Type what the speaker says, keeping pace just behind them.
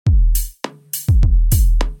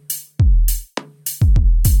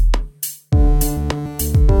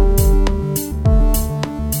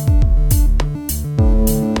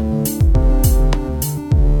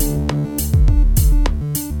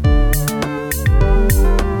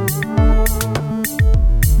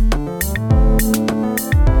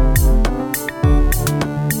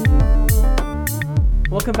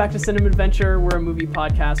back to Cinema Adventure. We're a movie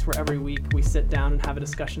podcast where every week we sit down and have a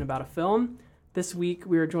discussion about a film. This week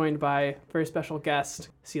we are joined by a very special guest,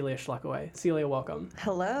 Celia Schluckaway. Celia, welcome.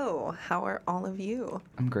 Hello. How are all of you?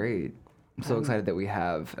 I'm great. I'm so excited that we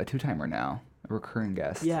have a two-timer now, a recurring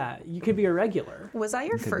guest. Yeah, you could be a regular. Was I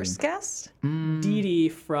your first guest? Dee Dee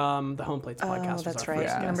from the Home Plates podcast was that's our right.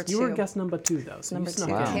 first guest. Number You were two. guest number 2, though. So Number you 2. snuck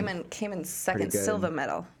Wow. in. Came in second, Pretty good. silver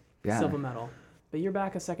medal. Yeah. Silver medal. But you're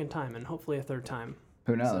back a second time and hopefully a third time.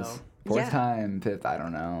 Who knows? So- Fourth Yeah. time, fifth, I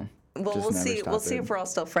don't know. Well, Just we'll never see. We'll see stopping. if we're all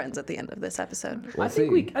still friends at the end of this episode. We'll I think see.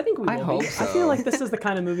 we I will hope be. so. I feel like this is the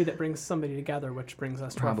kind of movie that brings somebody together, which brings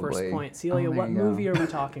us to our first Probably. point. Celia, Oh, there what you go. movie are we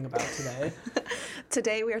talking about today?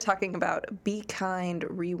 Today we are talking about Be Kind,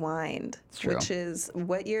 Rewind, true. which is,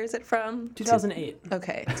 what year is it from? 2008.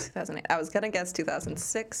 Okay, 2008. I was going to guess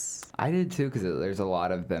 2006. I did too, because there's a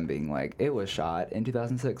lot of them being like, it was shot in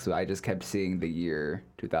 2006, so I just kept seeing the year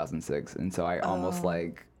 2006, and so I almost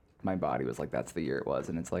like, my body was like, that's the year it was,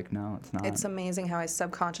 and it's like, no, it's not. It's amazing how I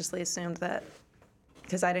subconsciously assumed that,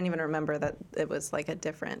 because I didn't even remember that it was like a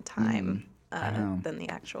different time know. than the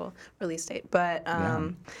actual release date. But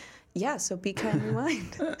yeah, so Be Kind,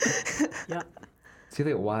 Rewind. Yeah.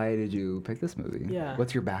 Celia, why did you pick this movie? Yeah.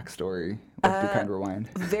 What's your backstory with Be Kind Rewind?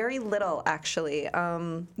 Very little, actually.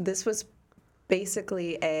 This was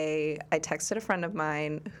basically I texted a friend of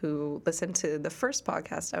mine who listened to the first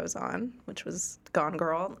podcast I was on, which was Gone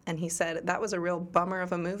Girl, and he said, that was a real bummer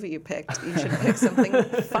of a movie you picked. You should pick something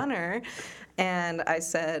funner. And I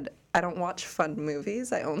said, I don't watch fun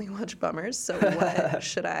movies. I only watch bummers. So what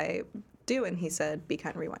should I do? And he said, Be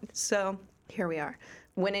Kind, Rewind. So here we are.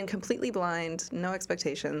 Went in completely blind, no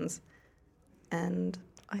expectations, and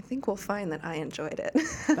I think we'll find that I enjoyed it.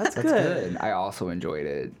 That's That's good. good. I also enjoyed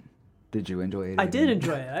it. Did you enjoy it? I did Amy?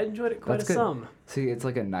 enjoy it. I enjoyed it quite That's a good. sum. See, it's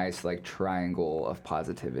like a nice like triangle of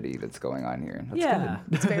positivity that's going on here. That's Yeah.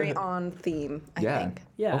 good. It's very on theme, I Yeah. think.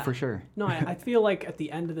 Yeah. Oh, for sure. No, I feel like at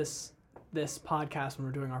the end of this podcast, when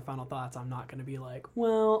we're doing our final thoughts, I'm not going to be like,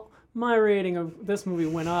 well, my rating of this movie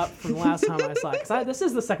went up from the last time I saw it. Because this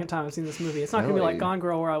is the second time I've seen this movie. It's not going to be like Really? Gone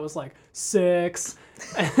Girl, where I was like 6,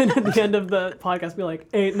 and at the end of the podcast, be like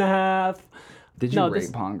 8.5. Did you No, rate this-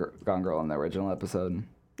 Gone Girl in the original episode?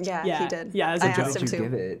 Yeah, Yeah, he did. yeah, as a I joke. asked What him did you to.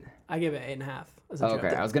 give it? I gave it 8.5 as a Okay,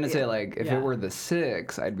 joke. I was gonna say Yeah. like if Yeah. it were the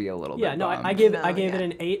 6, I'd be a little Yeah, bit. no, bummed. I gave No, it yeah.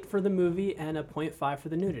 an 8 for the movie and a 0.5 for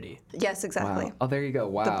the nudity. Yes, exactly. Wow. Oh, there you go.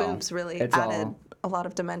 Wow. The boobs really It's added all- a lot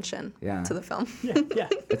of dimension Yeah. to the film. Yeah,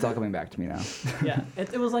 It's all coming back to me now. yeah.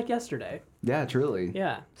 It was like yesterday. Yeah, truly.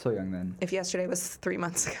 Yeah. So young then. If yesterday was 3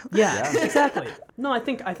 months ago. Yeah, exactly. No, I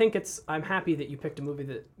think I'm happy that you picked a movie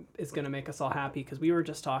that is going to make us all happy, because we were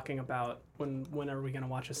just talking about when are we going to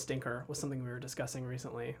watch a stinker was something we were discussing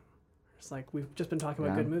recently. It's like we've just been talking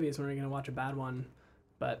about Yeah. good movies, when are we going to watch a bad one?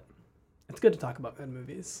 But it's good to talk about good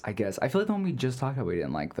movies. I guess. I feel like the one we just talked about we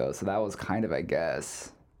didn't like though, so that was kind of, I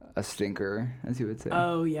guess, a stinker, as you would say.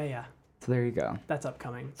 Oh, yeah. So there you go. That's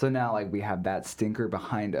upcoming. So now like we have that stinker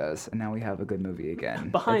behind us, and now we have a good movie again.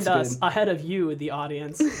 Behind It's us, good. ahead of you, the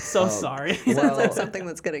audience. So sorry. Sounds Well, like something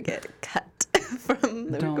that's going to get cut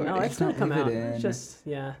from the Don't. recording. No, it's Just going don't to come leave it out. in. It's just,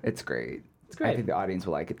 yeah. It's great. It's great. I think the audience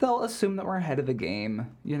will like it. They'll assume that we're ahead of the game.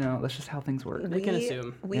 You know, that's just how things work. They can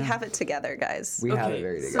assume. We have it together, guys. We have Okay, it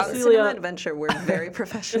very so together. On Celia- Cinema Adventure, we're very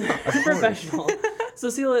professional. Professional. So,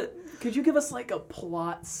 Celia, could you give us like a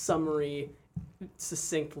plot summary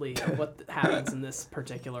succinctly of what happens in this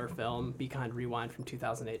particular film, Be Kind, Rewind, from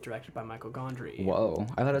 2008, directed by Michael Gondry? Whoa.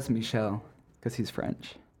 I thought it was Michel, because he's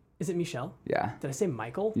French. Is it Michel? Yeah. Did I say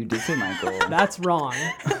Michael? You did say Michael. That's wrong.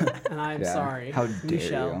 And I'm Yeah. sorry. How dare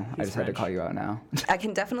Michel, you? I he's just had to French. call you out now. I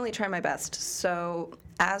can definitely try my best. So,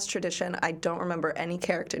 as tradition, I don't remember any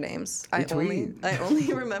character names. I Retweet.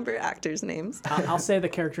 only remember actors' names. I'll say the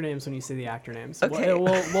character names when you say the actor names. Okay.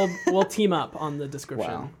 We'll team up on the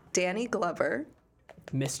description. Wow. Danny Glover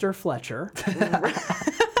Mr. Fletcher.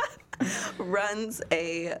 runs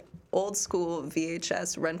a old school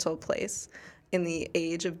VHS rental place in the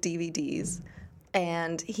age of DVDs.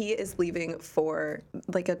 And he is leaving for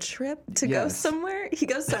like a trip to go Yes. somewhere. He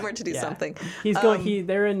goes somewhere to do Yeah. something. He's going.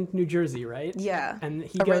 They're in New Jersey, right? Yeah. And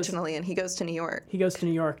he originally, and he goes to New York, goes to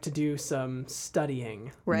New York to do some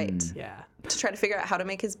studying. right? Yeah. To try to figure out how to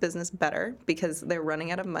make his business better because they're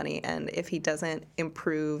running out of money, and if he doesn't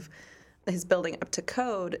improve his building up to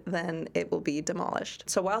code, then it will be demolished.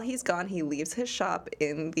 So while he's gone, he leaves his shop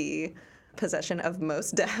in the possession of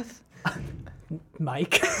Mos Def.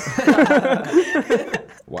 Mike.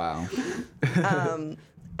 Wow.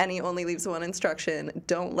 And he only leaves one instruction: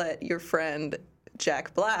 don't let your friend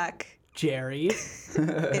Jack Black Jerry.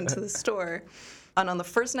 into the store. And on the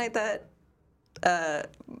first night that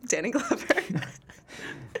Danny Glover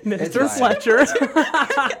Mr. fine. Fletcher.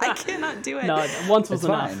 I cannot do it. No, once was It's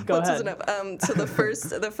enough. fine. Go Once ahead. was enough.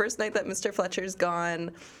 So the first night that Mr. Fletcher's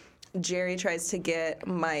gone, Jerry tries to get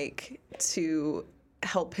Mike to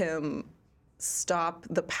help him stop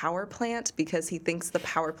the power plant because he thinks the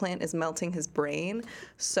power plant is melting his brain.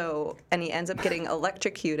 And he ends up getting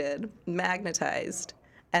electrocuted, magnetized,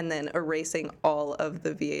 and then erasing all of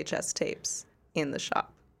the VHS tapes in the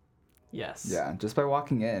shop. Yes. Yeah, just by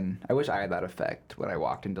walking in. I wish I had that effect when I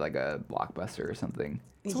walked into like a Blockbuster or something.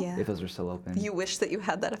 Yeah. If those were still open. You wish that you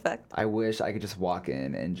had that effect? I wish I could just walk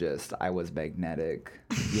in and I was magnetic,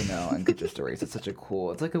 and could just erase. It's such a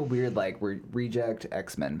cool, it's like a weird, like, reject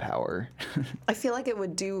X-Men power. I feel like it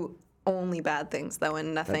would do only bad things, though,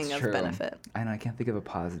 and nothing That's of true. benefit. And I can't think of a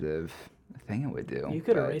positive thing it would do. You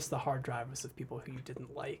could but erase the hard drives of people who you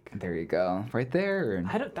didn't like. There you go. Right there.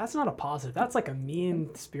 That's not a positive. That's like a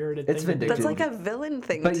mean-spirited It's thing to do. That's like a villain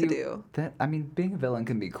thing to do. Being a villain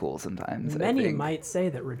can be cool sometimes. I Many think. might say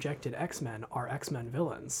that rejected X-Men are X-Men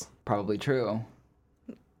villains. Probably true.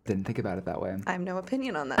 Didn't think about it that way. I have no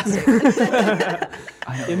opinion on that statement.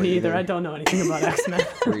 I don't Me know either. I don't know anything about X-Men.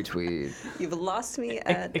 Retweet. You've lost me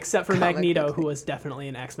at Except for comic Magneto, book who was definitely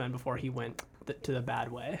an X-Men before he went to the bad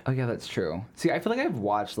way. Oh yeah, that's true. See, I feel like I've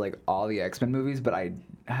watched like all the X-Men movies, but I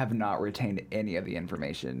have not retained any of the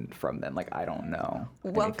information from them. Like I don't know.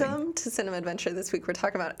 anything. Welcome to Cinema Adventure. This week we're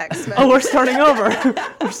talking about X-Men. Oh, we're starting over.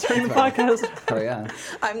 We're starting the podcast. Oh yeah.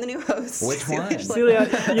 I'm the new host. Which Celia one? Schleck.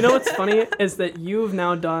 Celia, you know what's funny is that you've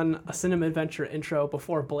now done a Cinema Adventure intro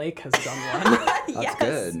before Blake has done one. That's Yes.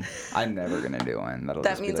 good. I'm never gonna do one. That'll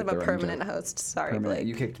That just be, means like, I'm a the running permanent joke. host. Sorry, Permanent. Blake.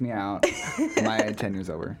 You kicked me out. My tenure's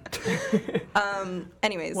over.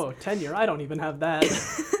 Anyways, Whoa, tenure. I don't even have that.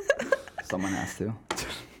 Someone has to.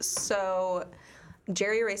 so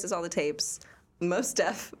Jerry erases all the tapes. Mos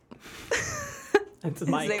Def. It's His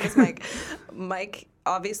Mike. name is Mike. Mike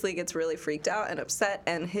obviously gets really freaked out and upset,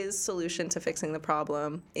 and his solution to fixing the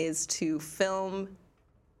problem is to film.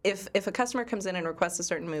 If a customer comes in and requests a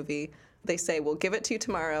certain movie, they say, we'll give it to you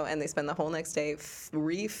tomorrow, and they spend the whole next day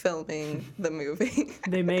refilming the movie.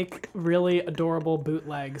 They make really adorable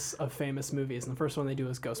bootlegs of famous movies, and the first one they do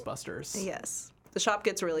is Ghostbusters. Yes. The shop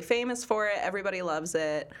gets really famous for it. Everybody loves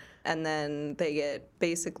it. And then they get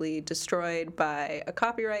basically destroyed by a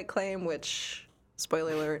copyright claim, which,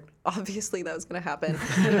 spoiler alert, obviously that was going to happen.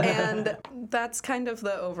 And that's kind of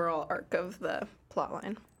the overall arc of the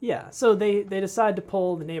plotline. Yeah, so they decide to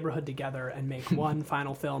pull the neighborhood together and make one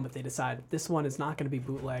final film, but they decide this one is not going to be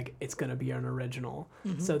bootleg, it's going to be an original.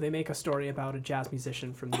 So they make a story about a jazz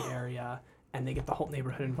musician from the area, and they get the whole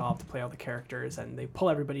neighborhood involved to play all the characters, and they pull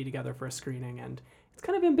everybody together for a screening, and it's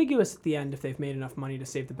kind of ambiguous at the end if they've made enough money to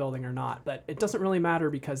save the building or not, but it doesn't really matter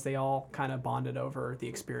because they all kind of bonded over the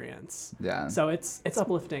experience. Yeah. So it's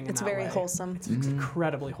uplifting in It's that very way. wholesome. It's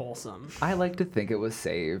incredibly wholesome. I like to think it was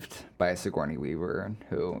saved by Sigourney Weaver,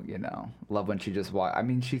 who, love when she just walk. I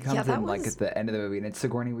mean, she comes that in like was- at the end of the movie, and it's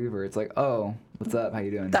Sigourney Weaver. It's like, oh, what's up? How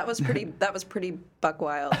you doing? That was pretty buck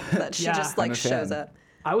wild that she Yeah. just I'm like a shows fan. up.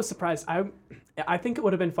 I was surprised. I think it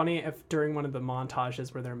would have been funny if during one of the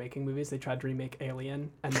montages where they're making movies, they tried to remake Alien,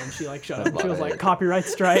 and then she like showed up and she love was like, it. "Copyright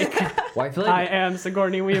strike! Well, I feel I like am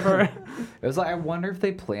Sigourney Weaver." it was like I wonder if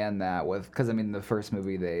they planned that because I mean the first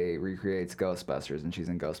movie they recreates Ghostbusters and she's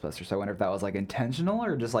in Ghostbusters, so I wonder if that was like intentional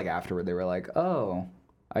or just like afterward they were like, oh,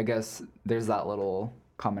 I guess there's that little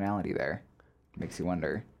commonality there. Makes you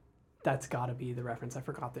wonder. That's got to be the reference. I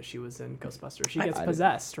forgot that she was in Ghostbusters. She gets I-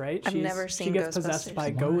 possessed, right? I've never She seen gets possessed Ghostbusters. by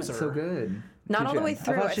What? Gozer. So good. Not Did all the you? way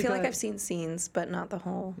through. thought I she feel like got- I've seen scenes, but not the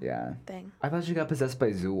whole Yeah. thing. I thought she got possessed by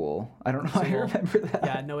Zool. I don't know how I Zool. remember that.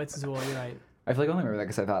 Yeah, no, it's Zool. You're right. I feel like I only remember that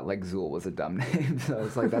because I thought like Zool was a dumb name. So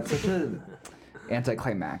it's like that's such a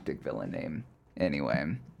anticlimactic villain name.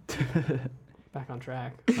 Anyway. Back on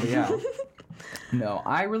track. But yeah. No,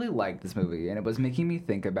 I really liked this movie, and it was making me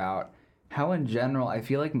think about how in general I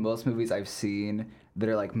feel like most movies I've seen that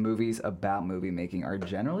are like movies about movie making are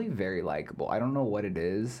generally very likable. I don't know what it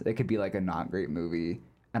is. It could be like a not great movie,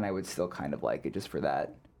 and I would still kind of like it just for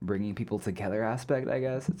that bringing people together aspect, I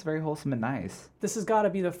guess. It's very wholesome and nice. This has got to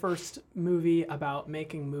be the first movie about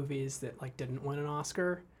making movies that like didn't win an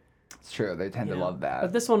Oscar. It's true. They tend to Yeah. love that.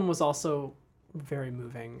 But this one was also very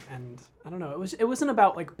moving, and I don't know. It wasn't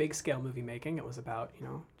about like big scale movie making. It was about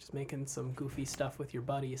just making some goofy stuff with your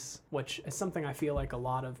buddies, which is something I feel like a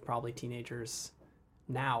lot of probably teenagers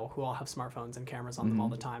now who all have smartphones and cameras on them all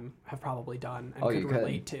the time have probably done and Oh, could you could.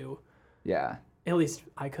 relate to. Yeah. At least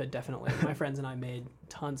I could definitely. My friends and I made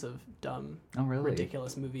tons of dumb, Oh, really?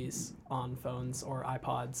 ridiculous movies on phones or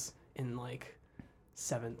iPods in like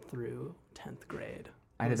 7th through 10th grade.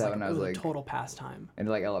 I did that when I was it like a total pastime. in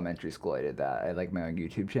like elementary school. I did that. I had like my own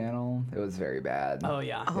YouTube channel. It was very bad. Oh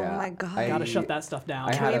yeah. Oh Yeah. my God. I Gotta shut that stuff down.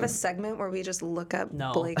 I Can we had have a- a segment where we just look up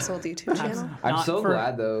No. Blake's old YouTube channel? I'm Not so for-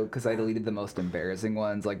 glad though, because I deleted the most embarrassing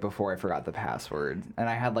ones like before I forgot the password, and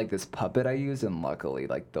I had like this puppet I used, and luckily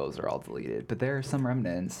like those are all deleted. But there are some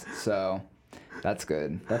remnants, so that's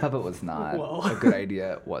good. That puppet was not Whoa. a good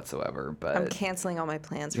idea whatsoever. But I'm canceling all my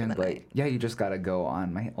plans for young the Blake, night. yeah, you just gotta go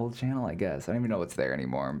on my old channel, I guess. I don't even know what's there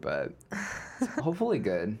anymore, but it's hopefully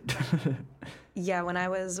good. Yeah, when I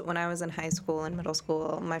was in high school and middle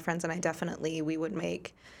school, my friends and I we would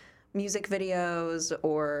make music videos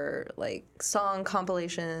or like song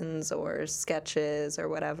compilations or sketches or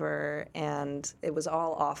whatever, and it was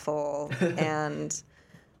all awful and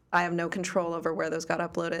I have no control over where those got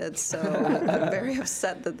uploaded, so I'm very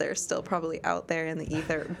upset that they're still probably out there in the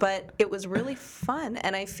ether. But it was really fun,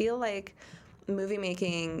 and I feel like movie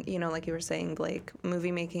making, like you were saying, Blake,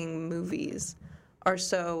 movie making movies are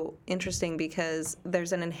so interesting because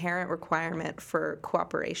there's an inherent requirement for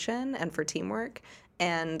cooperation and for teamwork,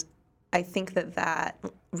 and I think that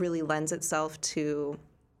really lends itself to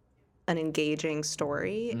an engaging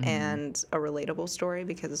story and a relatable story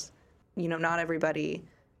because, not everybody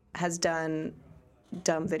has done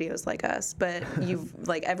dumb videos like us, but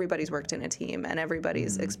everybody's worked in a team and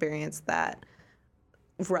everybody's experienced that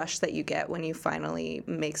rush that you get when you finally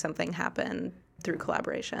make something happen through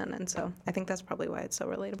collaboration. And so I think that's probably why it's so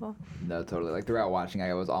relatable. No, totally. Like throughout watching,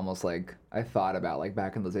 I was almost like I thought about like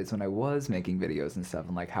back in those days when I was making videos and stuff,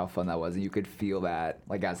 and like how fun that was, and you could feel that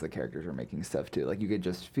like as the characters were making stuff too. Like you could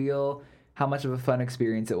just feel how much of a fun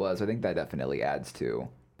experience it was. I think that definitely adds to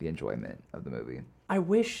the enjoyment of the movie. I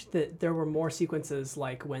wish that there were more sequences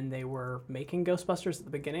like when they were making Ghostbusters at the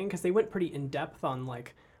beginning, because they went pretty in depth on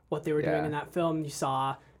like what they were doing Yeah. in that film. You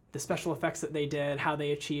saw the special effects that they did, how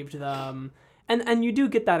they achieved them. And you do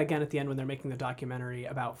get that again at the end when they're making the documentary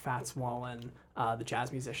about Fats Wallen, the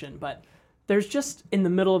jazz musician. But there's just, in the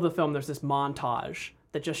middle of the film, there's this montage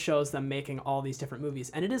that just shows them making all these different movies.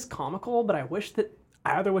 And it is comical, but I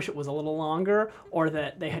either wish it was a little longer or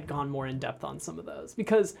that they had gone more in depth on some of those.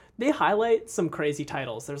 Because they highlight some crazy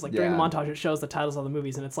titles. There's like, during the Yeah. montage, it shows the titles of the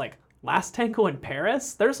movies, and it's like, Last Tango in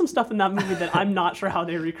Paris? There's some stuff in that movie that I'm not sure how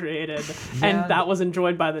they recreated. Yeah. And that was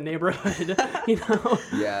enjoyed by the neighborhood,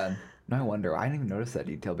 Yeah. No, I wonder. I didn't even notice that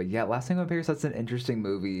detail. But yeah, Last Tango in Paris, that's an interesting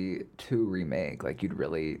movie to remake. Like, I feel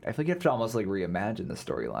like you have to almost like reimagine the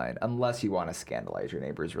storyline, unless you want to scandalize your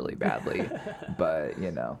neighbors really badly. But,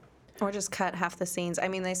 Or just cut half the scenes. I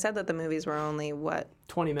mean, they said that the movies were only,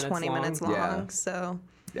 20 minutes 20 long. minutes long. Yeah. So,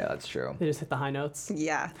 yeah, that's true. They just hit the high notes.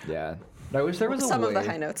 yeah. Yeah. I wish there was Some a of way. the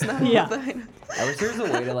high notes, not all Yeah. of the high notes. I wish there was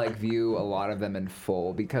a way to like view a lot of them in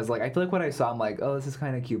full, because like I feel like when I saw, I'm like, oh, this is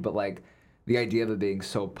kind of cute, but like the idea of it being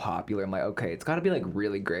so popular, I'm like, okay, it's got to be like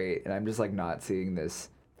really great, and I'm just like not seeing this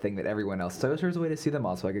thing that everyone else. So I wish there was a way to see them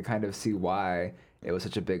all, so I could kind of see why it was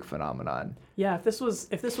such a big phenomenon. Yeah, if this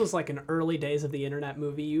was like an early days of the internet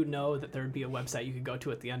movie, you know that there'd be a website you could go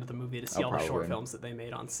to at the end of the movie to see Oh, all the short probably. films that they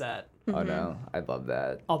made on set. Oh no, I'd love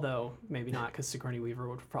that. Although maybe not, because Sigourney Weaver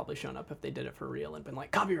would have probably shown up if they did it for real and been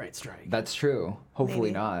like, copyright strike. That's true. Hopefully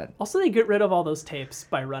Maybe. not. Also, they get rid of all those tapes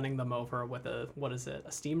by running them over with what is it?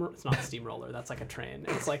 A steam? It's not a steamroller. That's like a train.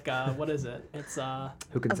 It's like what is it? It's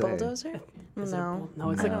Who can A say? bulldozer? is it a No. bull-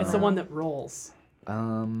 no, it's like it's the one that rolls.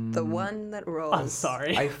 The one that rolls. I'm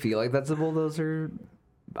sorry. I feel like that's a bulldozer.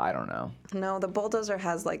 I don't know. No, the bulldozer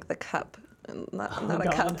has like the cup. Not a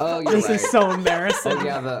God. cup. Oh, you're This right. is so embarrassing. Oh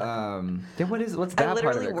yeah, yeah. What's that I part of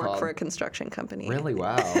literally it work called? for a construction company. Really?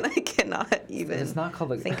 Wow. And I cannot even It's not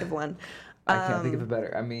called think of one. I can't think of a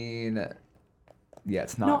better. I mean, yeah,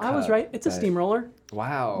 it's not. No, I was cup, right. It's a but- steamroller.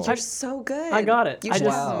 Wow. You're so good. I got it. You I should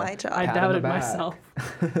just- have Wow. my job. I Pat on the doubted back. myself.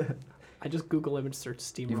 I just Google image search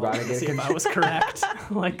steamroller gotta to get see if I was correct.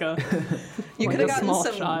 like a You like could have a gotten small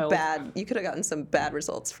some child. bad. You could have gotten some bad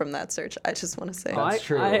results from that search. I just want to say. That's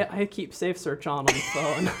true. I keep Safe Search on the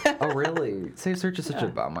phone. Oh really? Safe search is such a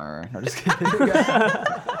bummer. No, just kidding.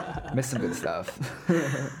 Miss some good stuff.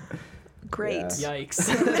 Great. Yeah.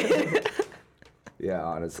 Yikes. Yeah,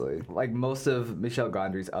 honestly. Like most of Michel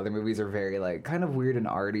Gondry's other movies are very like kind of weird and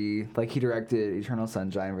arty. Like he directed Eternal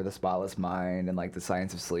Sunshine with a Spotless Mind and like The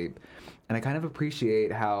Science of Sleep. And I kind of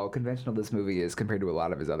appreciate how conventional this movie is compared to a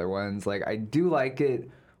lot of his other ones. Like I do like it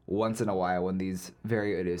once in a while when these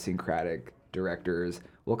very idiosyncratic directors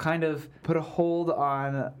will kind of put a hold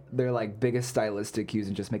on their like biggest stylistic cues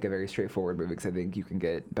and just make a very straightforward movie, because I think you can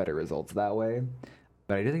get better results that way.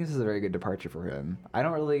 But I do think this is a very good departure for him. I'm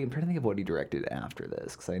trying to think of what he directed after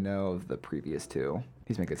this, because I know of the previous two.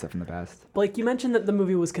 He's made good stuff in the past. Blake, you mentioned that the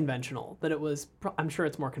movie was conventional, that it was, I'm sure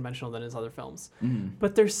it's more conventional than his other films.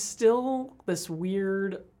 But there's still this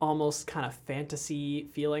weird, almost kind of fantasy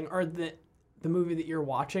feeling, or the movie that you're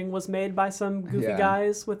watching was made by some goofy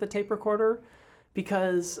guys with a tape recorder,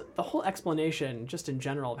 because the whole explanation, just in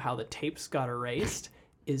general, of how the tapes got erased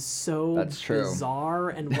is so That's true. bizarre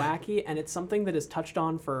and wacky, and it's something that is touched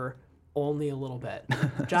on for only a little bit.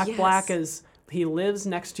 Jack Yes. Black he lives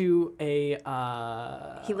next to a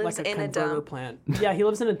He lives like a in a converter dump. plant. Yeah, he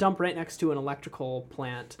lives in a dump right next to an electrical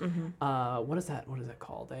plant. What is that? What is it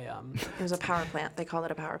called? It was a power plant. They call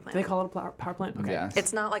it a power plant. They call it a power plant. Okay. Yeah.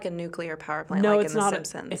 It's not like a nuclear power plant No, like it's in The not.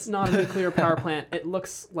 Simpsons. It's not a nuclear power plant. It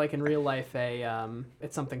looks like in real life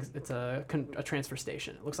it's something. It's a transfer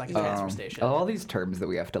station. It looks like a transfer station. All these terms that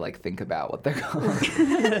we have to like think about what they're called.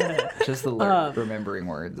 Just the remembering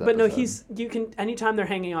words. But no, episode. anytime they're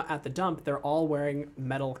hanging out at the dump, they're all wearing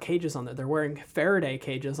metal cages on there. They're wearing Faraday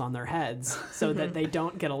cages on their heads so that they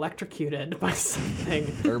don't get electrocuted by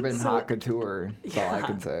something. Urban haute couture. That's all I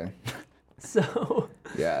can say. So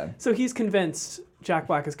Yeah. So he's convinced, Jack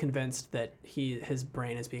Black is convinced that his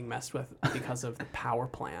brain is being messed with because of the power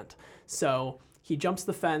plant. So he jumps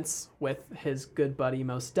the fence with his good buddy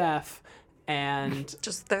Mos Def, and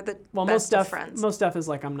Just they're the Mos best of Def, friends. Mos Def is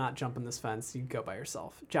like, I'm not jumping this fence. You go by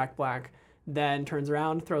yourself. Jack Black then turns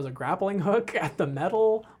around, throws a grappling hook at the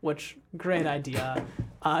metal, which, great idea.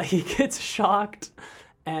 He gets shocked,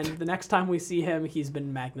 and the next time we see him, he's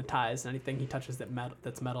been magnetized. Anything he touches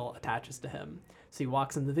that's metal attaches to him. So he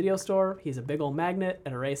walks in the video store. He's a big old magnet.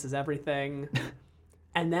 It erases everything.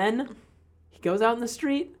 And then he goes out in the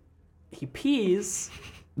street. He pees,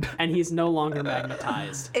 and he's no longer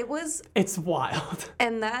magnetized. It's wild.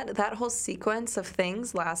 And that whole sequence of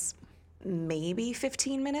things lasts maybe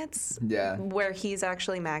 15 minutes. Yeah. Where he's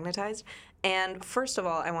actually magnetized. And first of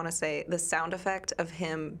all, I want to say the sound effect of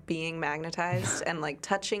him being magnetized and like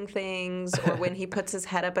touching things, or when he puts his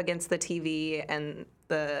head up against the TV and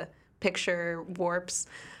the picture warps,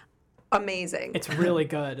 amazing. It's really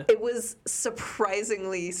good. It was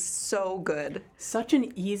surprisingly so good. Such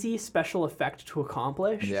an easy special effect to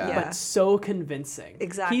accomplish, Yeah. but so convincing.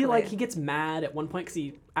 Exactly. He gets mad at one point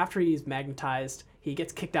because after he's magnetized, he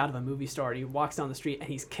gets kicked out of a movie store and he walks down the street and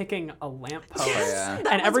he's kicking a lamppost. Oh, yeah. That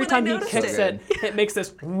And was every when I time he noticed kicks it. it makes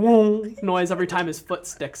this whoong noise every time his foot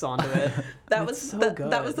sticks onto it. That And was it's so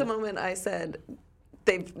that was good. the moment I said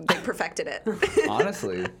they perfected it.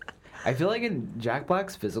 Honestly, I feel like in Jack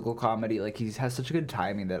Black's physical comedy, like he has such a good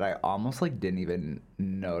timing that I almost like didn't even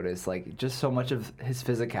notice. Like just so much of his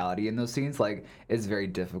physicality in those scenes, like is very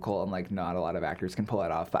difficult, and like not a lot of actors can pull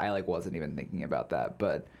that off. But I like wasn't even thinking about that,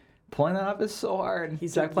 but pulling that off is so hard.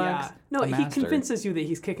 Jack Black. No, a he master. convinces you that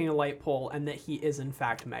he's kicking a light pole and that he is in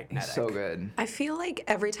fact magnetic. He's so good. I feel like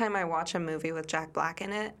every time I watch a movie with Jack Black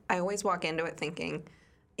in it, I always walk into it thinking,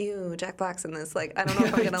 ew, Jack Black's in this. Like, I don't know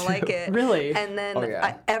if I'm going to like it. Really? And then Oh,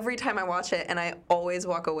 yeah. every time I watch it, and I always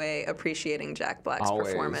walk away appreciating Jack Black's Always.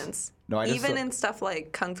 performance. No, I just Even saw- in stuff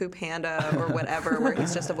like Kung Fu Panda or whatever, where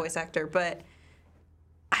he's just a voice actor. But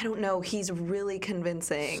I don't know, he's really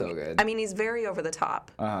convincing. So good. I mean, he's very over the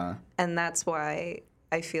top. Uh-huh. And that's why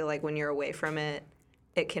I feel like when you're away from it,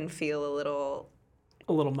 it can feel a little,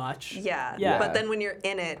 A little much. yeah. Yeah. But then when you're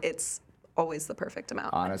in it, it's always the perfect amount.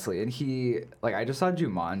 Honestly, and I just saw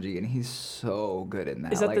Jumanji, and he's so good in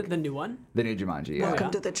that. Is that like, the new one? the new Jumanji? Yeah.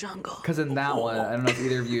 Welcome to the jungle. Because in that one, I don't know if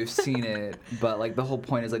either of you have seen it, but like the whole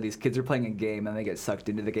point is like these kids are playing a game and they get sucked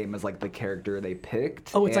into the game as like the character they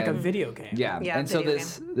picked. Oh, it's like a and- video game. Yeah, Yeah, and so video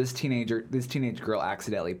this teenage girl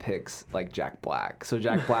accidentally picks like Jack Black. So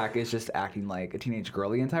Jack Black is just acting like a teenage girl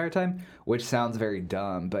the entire time, which sounds very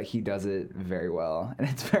dumb, but he does it very well, and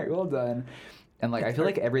it's very well done. And like I feel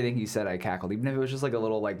like everything he said I cackled, even if it was just like a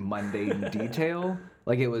little like mundane detail.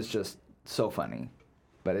 Like it was just so funny.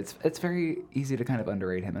 But it's very easy to kind of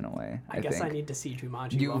underrate him in a way. I guess think. I need to see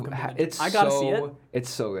Jumanji. You Welcome ha- to the, it's I gotta so, see it. It's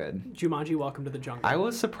so good. Jumanji, Welcome to the Jungle. I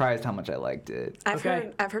was surprised how much I liked it.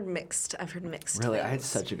 Okay. I've heard mixed. Really, I had things.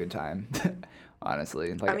 such a good time.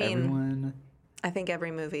 Honestly, like I mean, everyone. I think every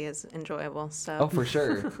movie is enjoyable. So. Oh, for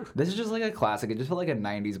sure. This is just like a classic. It just felt like a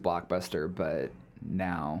 '90s blockbuster, but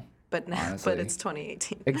now. But honestly. it's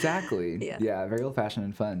 2018. Exactly. Yeah. Very old-fashioned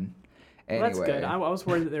and fun. Well, Anyway. that's good. I was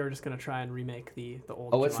worried that they were just gonna try and remake the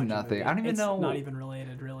old. Oh, it's Jumanji nothing. movie. I don't even it's know- Not even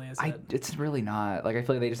related, really, is it? It's really not. Like I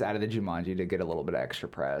feel like they just added the Jumanji to get a little bit of extra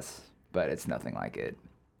press, but it's nothing like it.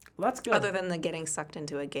 Well, that's good. Other than the getting sucked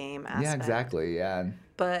into a game aspect. Yeah, exactly. Yeah.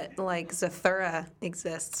 But like Zathura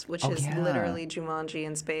exists, which Oh, is yeah. literally Jumanji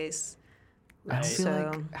in space. I don't right? feel So-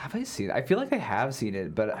 like have I seen it? I feel like I have seen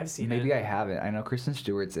it, but I've seen maybe it. I haven't. I know Kristen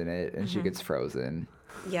Stewart's in it, and she gets frozen.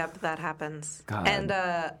 Yep, that happens. God.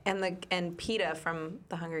 And PETA from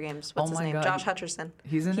The Hunger Games. What's Oh his my name? God. Josh Hutcherson.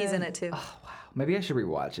 He's in He's it. in it too. Oh wow, maybe I should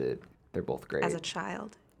rewatch it. They're both great. As a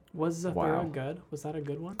child. Was Zathura Wow. good? Was that a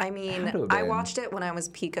good one? I mean, Had to have I been. watched it when I was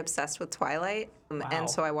peak obsessed with Twilight, Wow. and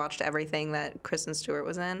so I watched everything that Kristen Stewart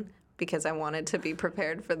was in because I wanted to be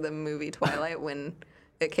prepared for the movie Twilight when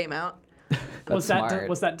it came out. was That's that smart.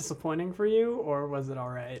 was that disappointing for you, or was it all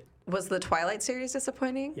right? Was the Twilight series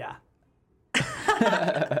disappointing? Yeah.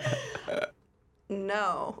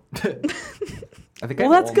 No. I think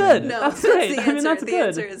Well, I've that's only- good. No, That's great. the I mean, answer. that's The good.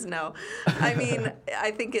 answer is no. I mean,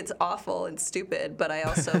 I think it's awful and stupid, but I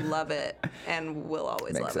also love it and will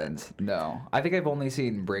always Makes love sense. No, I think I've only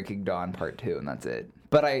seen Breaking Dawn Part 2, and that's it.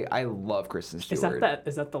 But I love Kristen Stewart.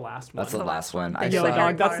 Is that the last one? That's the the last last one. one. I Yo, saw.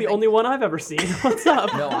 dog, that's the only one I've ever seen. What's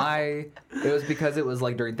up? No, it was because it was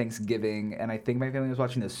like during Thanksgiving, and I think my family was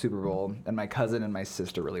watching the Super Bowl, and my cousin and my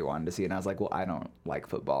sister really wanted to see it, and I was like, well, I don't like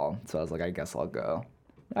football, so I was like, I guess I'll go.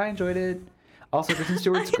 I enjoyed it. Also, Kristen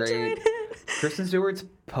Stewart's great. enjoyed it. Kristen Stewart's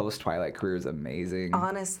post-Twilight career is amazing.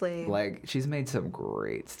 Honestly. Like, she's made some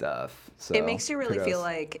great stuff. So It makes you really kudos. feel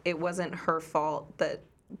like it wasn't her fault that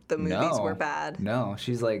the movies were bad. No,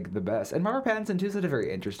 she's like the best. And Robert Pattinson too had a very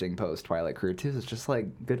interesting post-Twilight career too. It's just like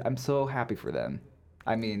good. I'm so happy for them.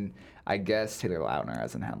 I mean, I guess Taylor Lautner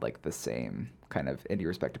hasn't had like the same kind of indie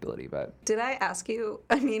respectability, but Did I ask you?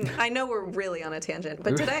 I mean, I know we're really on a tangent,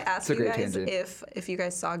 but did I ask It's a you great guys tangent. if you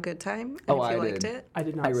guys saw Good Time and Oh, if you I liked did. it? I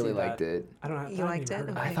did not. I really see that. liked it. I don't. You liked it?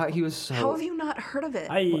 I thought he was so. How have you not heard of it?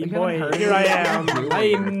 Hey, you boy, haven't heard here of I it? am. What are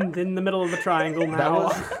you I'm in the middle of the triangle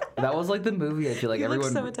now. That was like the movie. I feel like You look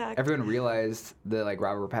everyone so attacked. everyone realized that like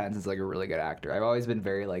Robert Pattinson's like a really good actor. I've always been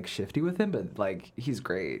very like shifty with him, but like he's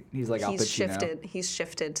great. He's like Al Pacino. He's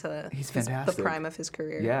shifted to He's the fantastic. prime of his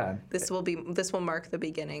career. Yeah. This will mark the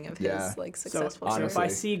beginning of Yeah. his like So, successful so career. if I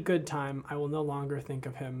honestly. see Good Time, I will no longer think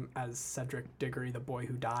of him as Cedric Diggory, the boy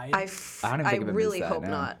who died. I don't even think of him as really that hope now.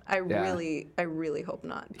 not. I Yeah. really hope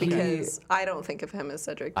not because I don't think of him as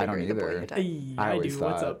Cedric I don't Diggory, the boy either. who died. Hey, I I always do.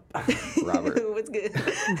 What's thought- up? Robert. What's good?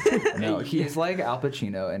 No, he's like Al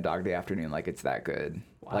Pacino in Dog Day Afternoon. Like it's that good.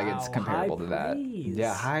 Like it's Wow, comparable high to that. praise.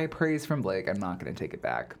 Yeah, high praise from Blake. I'm not gonna take it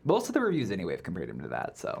back. Most of the reviews anyway have compared him to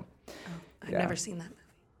that. So I've Yeah. never seen that movie.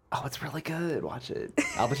 oh, it's really good. Watch it.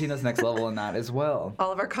 Al Pacino's next level in that as well.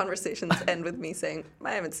 All of our conversations end with me saying,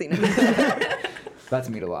 I haven't seen it. That's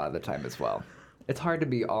me a lot of the time as well. It's hard to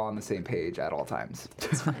be all on the same page at all times.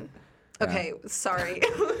 It's fine. Okay, sorry.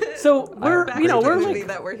 So we're Back you know to the we're movie like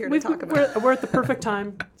that we're here to we've- talk about. we're at the perfect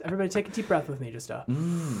time. Everybody, take a deep breath with me, just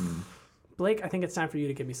Mm. Blake, I think it's time for you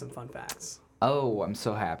to give me some fun facts. Oh, I'm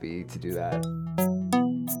so happy to do that.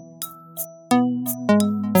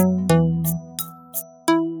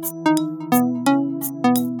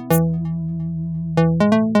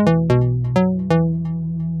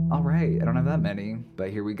 All right, I don't have that many, but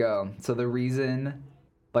here we go. So the reason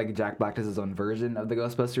like Jack Black does his own version of the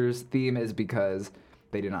Ghostbusters theme is because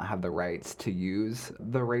they did not have the rights to use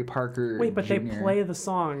the Ray Parker Wait, but Jr. they play the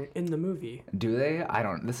song in the movie. Do they? I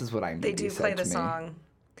don't. This is what IMDb They do said play to the me. song.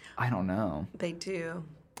 I don't know. They do.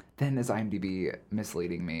 Then is IMDb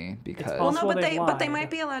misleading me because Well, Also, no, but they they lied.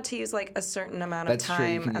 might be allowed to use like a certain amount That's of true,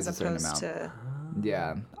 you time can as use a certain opposed amount. to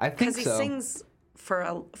yeah, I think because he so. sings for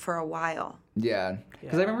a while. Yeah,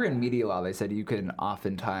 because I Yeah. remember in media law they said you can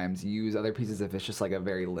oftentimes use other pieces if it's just like a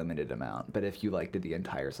very limited amount. But if you like did the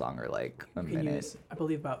entire song or like a You can minute, use, I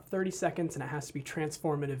believe, about 30 seconds, and it has to be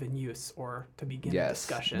transformative in use or to begin a yes,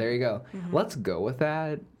 discussion. there you go. Let's go with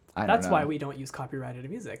that. I That's don't why know. we don't use copyrighted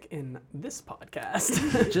music in this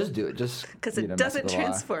podcast. just do it. Just Because you it know, mess doesn't with the law.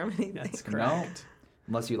 transform anything. That's No, correct.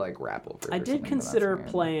 unless you like rap over. it I or did something, then that's consider weird.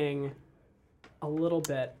 playing a little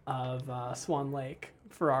bit of Swan Lake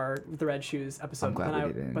for the Red Shoes episode, I'm glad but,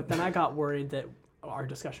 we didn't. but then I got worried that our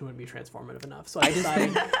discussion wouldn't be transformative enough. So I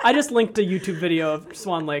decided I just linked a YouTube video of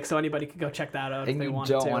Swan Lake so anybody could go check that out if And they you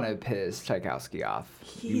wanted don't to. want to piss Tchaikovsky off.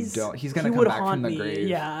 He's you don't. He's he gonna come would back from haunt the me, grave.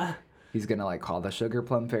 Yeah. He's gonna like call the Sugar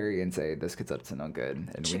Plum Fairy and say this kid's up to no good, and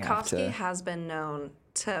we have Tchaikovsky to. has been known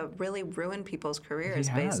to really ruin people's careers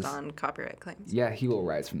He based has. on copyright claims. Yeah, he will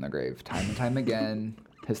rise from the grave time and time again.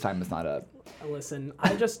 His time is not up. Listen,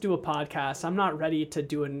 I just do a podcast. I'm not ready to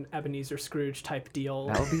do an Ebenezer Scrooge type deal.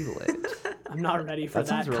 That'll be lit. I'm not ready for That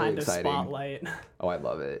sounds that really kind exciting. of spotlight. Oh, I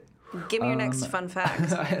love it. Give me your next fun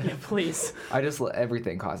fact. Yeah, please. I just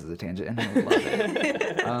everything causes a tangent, and I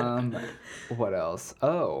love it. What else?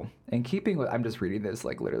 Oh, in keeping with, I'm just reading this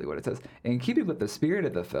like literally what it says. In keeping with the spirit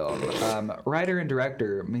of the film, writer and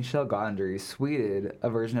director Michel Gondry tweeted a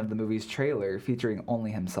version of the movie's trailer featuring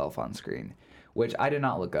only himself on screen. which I did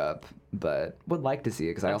not look up, but would like to see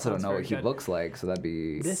it because I That also don't sounds know very what he good. looks like, so that'd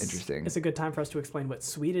be This interesting. is a good time for us to explain what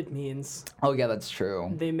sweeted means. Oh yeah, that's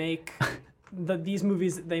true. They make these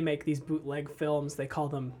movies that they make, these bootleg films, they call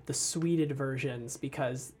them the sweeted versions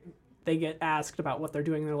because they get asked about what they're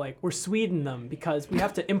doing. They're like, we're Sweden them because we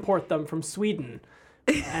have to import them from Sweden.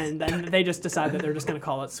 And then they just decide that they're just going to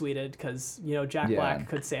call it sweeted because, you know, Jack Yeah. Black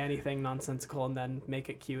could say anything nonsensical and then make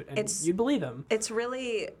it cute. And It's- you'd believe him. It's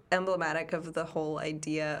really emblematic of the whole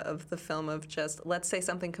idea of the film of just let's say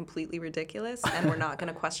something completely ridiculous and we're not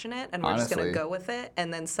going to question it and we're just going Honestly. to go with it,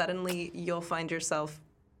 and then suddenly you'll find yourself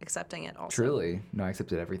accepting it also. Truly. No, I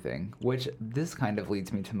accepted everything. Which this kind of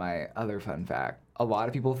leads me to my other fun fact. A lot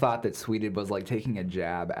of people thought that Sweden was like taking a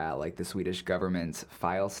jab at like the Swedish government's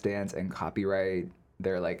file stance and copyright,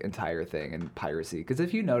 their like entire thing, and piracy. Because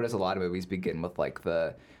if you notice, a lot of movies begin with like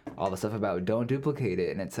all the stuff about don't duplicate it,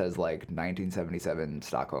 and it says like 1977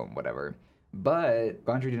 Stockholm, whatever. But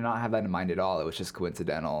Gondry did not have that in mind at all. It was just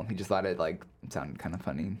coincidental. He just thought it like sounded kind of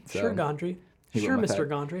funny. So Sure, Gondry. he Sure, went with Mr. that.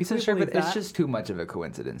 Gondry. He said We sure, but believe it's that. just too much of a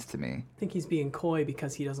coincidence to me. I think he's being coy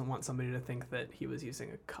because he doesn't want somebody to think that he was using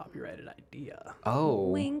a copyrighted idea. Oh.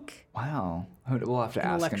 Wink. Wow. We'll have to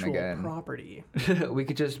ask him Intellectual again. property. we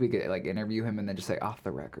could like interview him and then just say off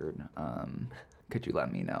the record, could you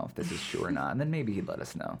let me know if this is true or not? And then maybe he'd let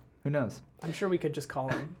us know. Who knows? I'm sure we could just call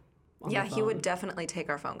him. On Yeah, the he phone. would definitely take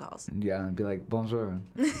our phone calls. Yeah, and be like, bonjour.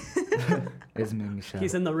 It's me, Michelle.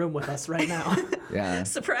 He's in the room with us right now. Yeah.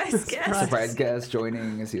 Surprise guest. Surprise guest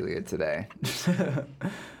joining Celia today.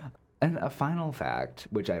 And a final fact,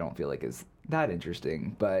 which I don't feel like is that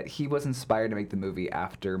interesting, but he was inspired to make the movie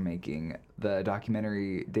after making the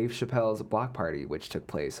documentary Dave Chappelle's Block Party, which took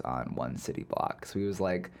place on one city block. So he was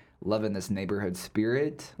like, loving this neighborhood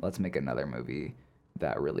spirit. Let's make another movie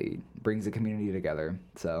that really brings the community together.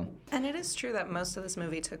 So And it is true that most of this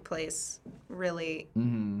movie took place really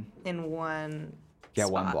in one yeah,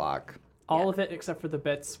 spot. one block. All of it except for the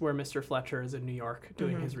bits where Mr. Fletcher is in New York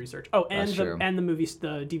doing his research. Oh, and That's true.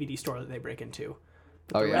 the DVD store that they break into.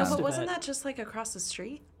 Oh, the yeah. rest But of wasn't it- that just like across the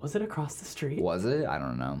street? Was it across the street? Was it? I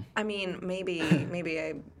don't know. I mean, maybe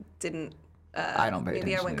I didn't. I don't pay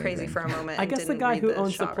Maybe I attention went to crazy anything. for a moment. I and guess the didn't guy read who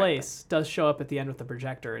owns the shot place does show up at the end with the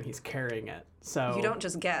projector and he's carrying it. So record. You don't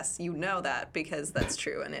just guess. You know that because that's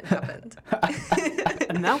true and it happened.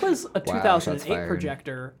 And that was a Wow, 2008 shots fired.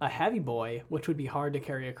 projector, a heavy boy, which would be hard to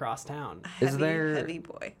carry across town. Heavy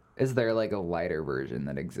boy. Is there like a lighter version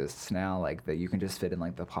that exists now, like that you can just fit in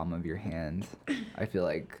like the palm of your hand? I feel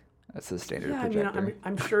like that's the standard Yeah, I mean, projector.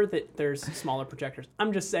 I'm sure that there's smaller projectors.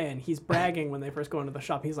 I'm just saying, he's bragging when they first go into the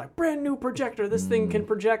shop. He's like, brand new projector. This thing can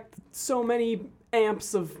project so many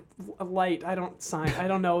amps of light. I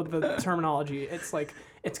don't know the terminology. It's like,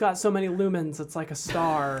 it's got so many lumens. It's like a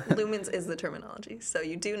star. Lumens is the terminology, so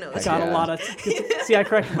you do know. It's that. got Yeah. a lot of. See, I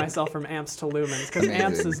corrected myself from amps to lumens because Amazing.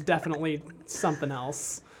 amps is definitely something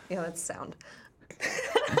else. Yeah, that's sound.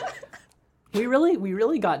 We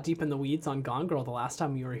really got deep in the weeds on Gone Girl the last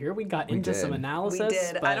time we were here. We got into some did. analysis. We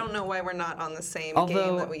did. I but don't know why we're not on the same game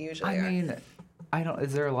Although, that we usually I are. mean, I don't.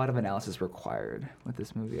 Is there a lot of analysis required with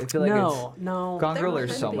this movie? I feel like No, it's no. Gone There Girl.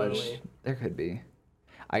 There's could so be. much. There could be.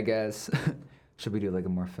 I guess. Should we do like a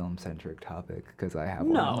more film-centric topic? Because I have one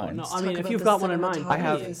in No, mind. no. Let's I mean, talk if about you've the got one in mind, I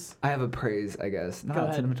have please. I have a praise, I guess. Not Go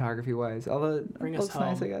ahead. cinematography-wise, although it Bring us looks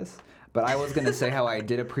nice, I home. guess. But I was gonna say how I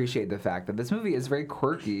did appreciate the fact that this movie is very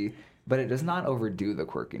quirky, but it does not overdo the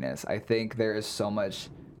quirkiness. I think there's a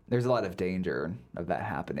lot of danger of that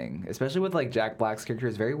happening, especially with like Jack Black's character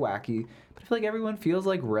is very wacky, but I feel like everyone feels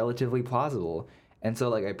like relatively plausible, and so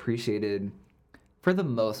like I appreciated, for the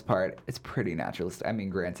most part, it's pretty naturalistic. I mean,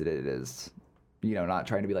 granted, it is, not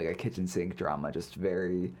trying to be like a kitchen sink drama, just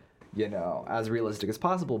very, as realistic as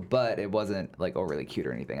possible, but it wasn't like overly cute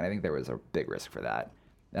or anything, and I think there was a big risk for that.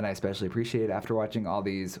 And I especially appreciate after watching all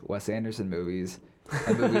these Wes Anderson movies,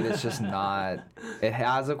 a movie that's just not, it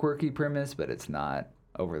has a quirky premise, but it's not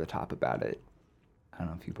over the top about it. I don't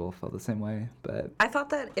know if you both felt the same way, but I thought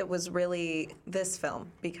that it was really this film,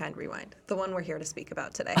 Be Kind Rewind, the one we're here to speak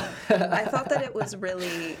about today. I thought that it was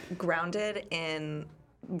really grounded in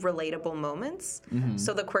relatable moments.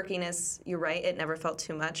 So the quirkiness, you're right, it never felt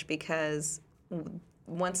too much because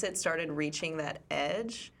once it started reaching that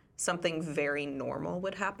edge, something very normal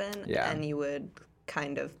would happen Yeah. and you would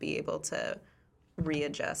kind of be able to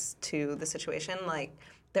readjust to the situation. Like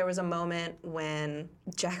there was a moment when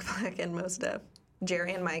Jack Black and Mos Def,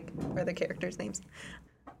 Jerry and Mike are the characters' names.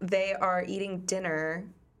 They are eating dinner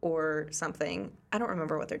or something. I don't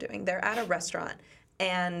remember what they're doing. They're at a restaurant,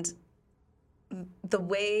 and the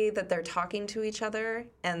way that they're talking to each other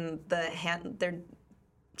and they're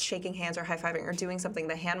shaking hands or high-fiving or doing something,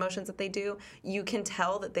 the hand motions that they do, you can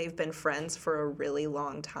tell that they've been friends for a really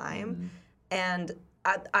long time. And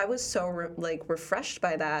I was so refreshed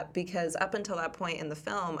by that, because up until that point in the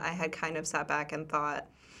film, I had kind of sat back and thought,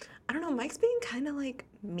 I don't know, Mike's being kind of like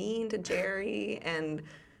mean to Jerry, and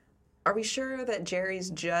are we sure that Jerry's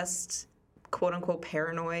just quote unquote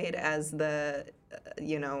paranoid, as the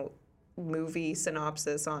movie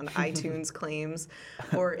synopsis on iTunes claims,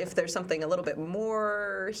 or if there's something a little bit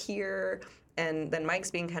more here? And then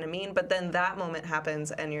Mike's being kind of mean, but then that moment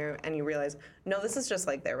happens, and you realize, no, this is just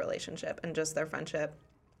like their relationship and just their friendship.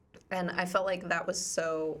 And I felt like that was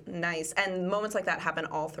so nice. And moments like that happen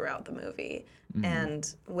all throughout the movie.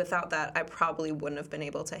 And without that, I probably wouldn't have been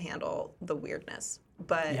able to handle the weirdness.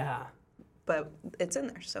 But it's in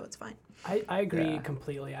there, so it's fine. I agree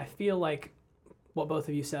completely. I feel like what both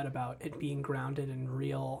of you said about it being grounded and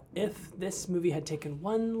real, if this movie had taken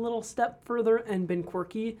one little step further and been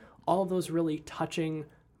quirky, all of those really touching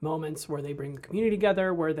moments where they bring the community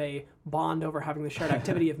together, where they bond over having the shared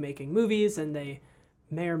activity of making movies, and they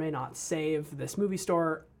may or may not save this movie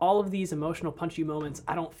store, all of these emotional punchy moments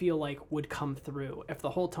I don't feel like would come through. If the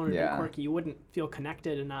whole tone had been quirky, you wouldn't feel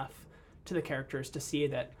connected enough to the characters to see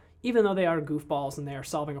that even though they are goofballs and they are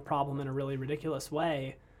solving a problem in a really ridiculous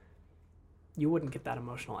way, you wouldn't get that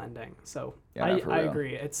emotional ending. So I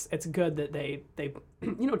agree. It's good that they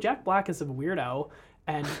Jack Black is a weirdo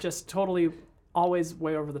and just totally always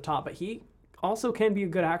way over the top, but he also can be a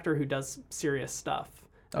good actor who does serious stuff.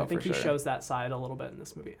 I think he shows that side a little bit in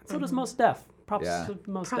this movie. And so does Mos Def. Props to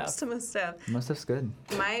Mos Def. Props to Mos Def. Mos Def's good.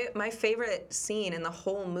 My favorite scene in the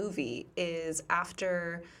whole movie is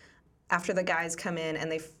after the guys come in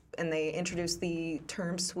and they introduce the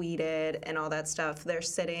term "sweeted" and all that stuff. They're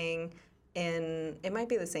sitting in, it might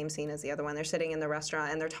be the same scene as the other one. They're sitting in the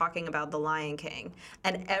restaurant and they're talking about The Lion King,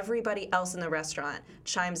 and everybody else in the restaurant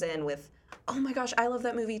chimes in with, oh my gosh, I love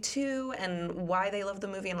that movie too, and why they love the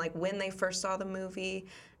movie, and like when they first saw the movie.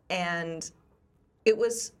 And it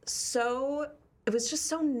was just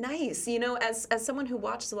so nice, as someone who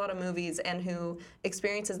watches a lot of movies and who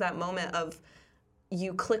experiences that moment of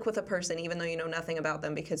you click with a person even though you know nothing about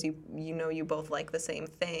them because you both like the same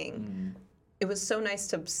thing. It was so nice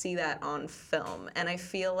to see that on film, and I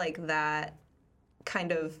feel like that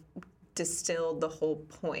kind of distilled the whole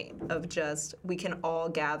point of just, we can all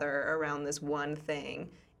gather around this one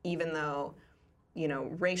thing, even though,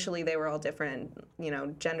 racially they were all different,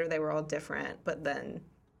 gender they were all different, but then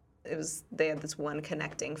they had this one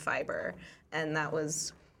connecting fiber, and that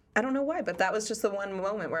was, I don't know why, but that was just the one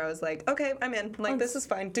moment where I was like, okay, I'm in. Like, this is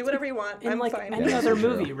fine. Do whatever you want. I'm fine. Any other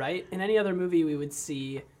movie, right? In any other movie, we would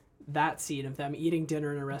see that scene of them eating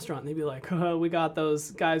dinner in a restaurant, and they'd be like, oh, we got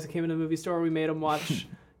those guys who came into the movie store, we made them watch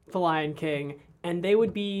The Lion King, and they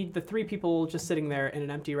would be the three people just sitting there in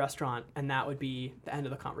an empty restaurant, and that would be the end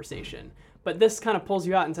of the conversation. But this kind of pulls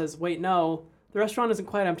you out and says, wait, no, the restaurant isn't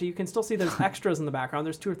quite empty. You can still see there's extras in the background.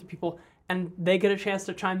 There's 2 or 3 people, and they get a chance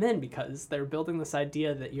to chime in because they're building this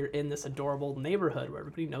idea that you're in this adorable neighborhood where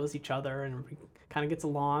everybody knows each other and everybody kind of gets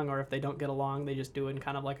along, or if they don't get along, they just do it in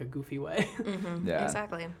kind of like a goofy way. Yeah,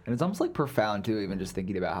 exactly. And it's almost like profound too, even just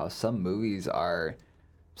thinking about how some movies are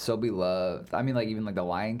so beloved. I mean, like even like The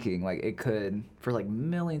Lion King, like it could, for like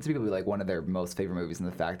millions of people, be like one of their most favorite movies, and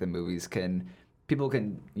the fact that people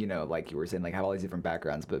can, like you were saying, like have all these different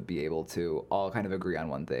backgrounds, but be able to all kind of agree on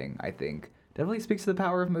one thing, I think definitely speaks to the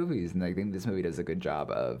power of movies, and I think this movie does a good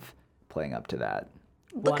job of playing up to that.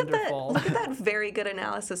 Look at that very good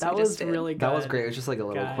analysis that we just did. Was really good. That was great. It was just like a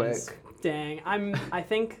little Guys, quick. Dang. I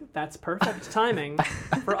think that's perfect timing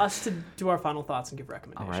for us to do our final thoughts and give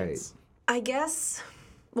recommendations. All right. I guess,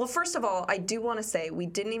 well, first of all, I do want to say we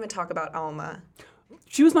didn't even talk about Alma.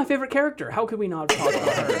 She was my favorite character. How could we not talk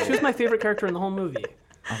about her? She was my favorite character in the whole movie.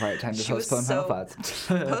 All right, time to postpone final thoughts.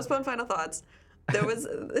 Postpone final thoughts.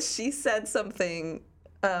 She said something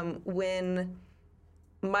when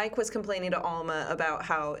Mike was complaining to Alma about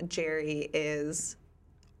how Jerry is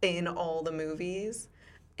in all the movies,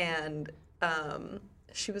 and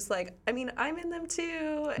she was like, I mean, I'm in them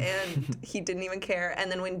too, and he didn't even care.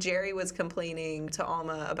 And then when Jerry was complaining to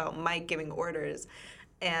Alma about Mike giving orders,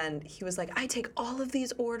 and he was like, I take all of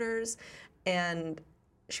these orders, and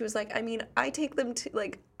she was like, I mean, I take them too,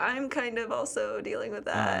 like, I'm kind of also dealing with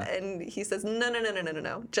that. And he says,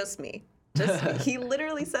 no, just me. Just me. He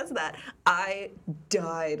literally says that. I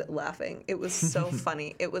died laughing. It was so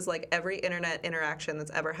funny. It was like every internet interaction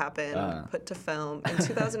that's ever happened put to film. In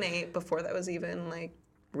 2008, before that was even like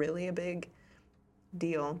really a big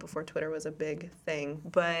deal, before Twitter was a big thing.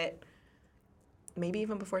 But maybe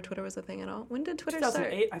even before Twitter was a thing at all. When did Twitter start?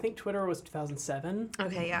 2008. I think Twitter was 2007.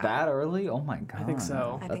 Okay, yeah. That early? Oh my god. I think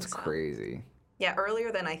so. I That's think so. crazy. Yeah,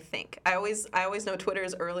 earlier than I think. I always know Twitter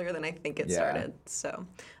is earlier than I think it started. So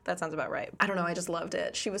that sounds about right. I don't know. I just loved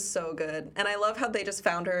it. She was so good, and I love how they just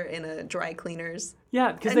found her in a dry cleaners.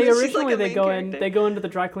 Yeah, because And they then she's originally like a main character. they go into the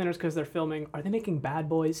dry cleaners because they're filming. Are they making Bad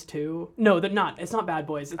Boys 2? No, they're not. It's not Bad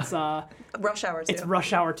Boys. It's Rush Hour 2. it's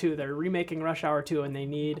Rush Hour 2. They're remaking Rush Hour 2, and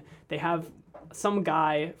they have some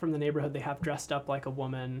guy from the neighborhood they have dressed up like a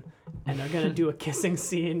woman, and they're gonna do a kissing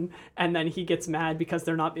scene, and then he gets mad because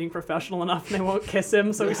they're not being professional enough and they won't kiss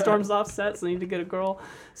him, so he storms off set, so they need to get a girl.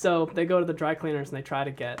 So they go to the dry cleaners and they try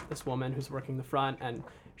to get this woman who's working the front, and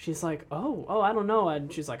she's like, oh, I don't know,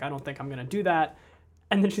 and she's like, I don't think I'm gonna do that.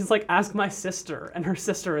 And then she's like, ask my sister. And her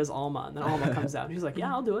sister is Alma. And then Alma comes out. And she's like,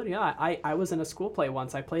 yeah, I'll do it. Yeah, I was in a school play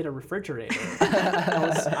once. I played a refrigerator.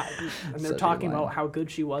 And they're Such a talking line. about how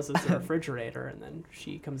good she was as a refrigerator. And then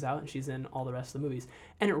she comes out and she's in all the rest of the movies.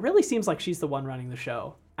 And it really seems like she's the one running the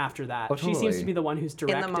show after that. Oh, She seems totally. to be the one who's in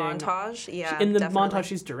directing. the montage, yeah. In the definitely. montage,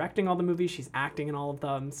 she's directing all the movies. She's acting in all of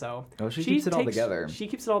them. So Oh, she keeps it all together. She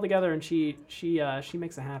keeps it all together, and she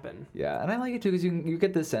makes it happen. Yeah, and I like it too because you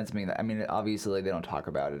get this sense. I mean, obviously they don't talk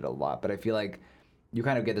about it a lot, but I feel like you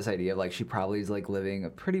kind of get this idea of like she probably is like living a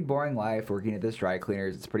pretty boring life, working at this dry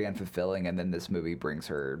cleaners. It's pretty unfulfilling, and then this movie brings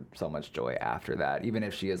her so much joy after that. Even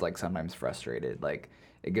if she is like sometimes frustrated, like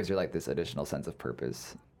it gives her like this additional sense of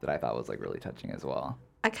purpose that I thought was like really touching as well.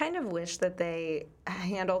 I kind of wish that they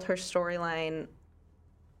handled her storyline,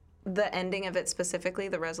 the ending of it specifically,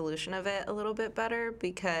 the resolution of it, a little bit better,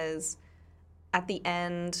 because at the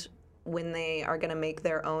end, when they are going to make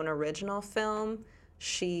their own original film,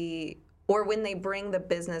 or when they bring the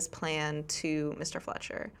business plan to Mr.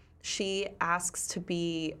 Fletcher, she asks to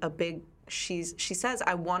be she says,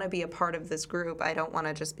 I want to be a part of this group. I don't want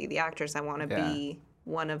to just be the actors. I want to be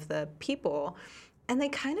one of the people. And they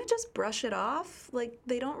kind of just brush it off. Like,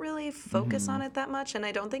 they don't really focus on it that much, and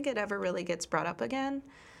I don't think it ever really gets brought up again.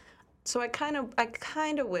 So I kind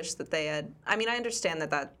of wish that they had. I mean, I understand that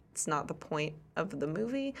that's not the point of the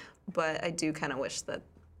movie, but I do kind of wish that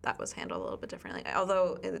that was handled a little bit differently.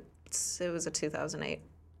 Although it was a 2008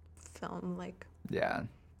 film, like Yeah.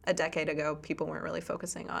 a decade ago, people weren't really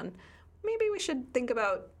focusing on. Maybe we should think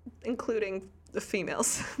about including the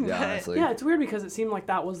females. Yeah, But- honestly. Yeah, it's weird because it seemed like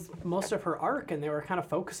that was most of her arc, and they were kind of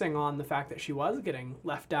focusing on the fact that she was getting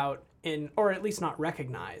left out or at least not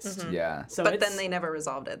recognized. Yeah. So But it's, then they never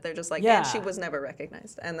resolved it. They're just like, Yeah. and she was never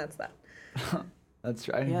recognized, and that's that. That's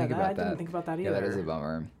true. I didn't Yeah, think about I that. didn't think about that Yeah, that is a either.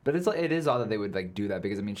 bummer. But it's like it is odd that they would like do that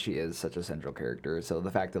because I mean she is such a central character. So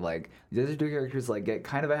the fact that like the other two characters like get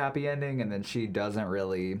kind of a happy ending and then she doesn't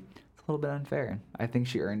really, it's a little bit unfair. I think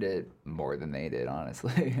she earned it more than they did,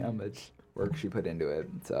 honestly. How much work she put into it.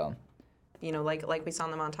 So You know, like we saw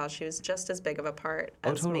in the montage, she was just as big of a part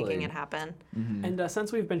Oh, as totally. making it happen. And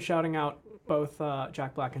since we've been shouting out both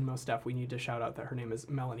Jack Black and Mos Def, we need to shout out that her name is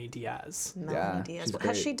Melanie Diaz. Melanie Diaz. she's Has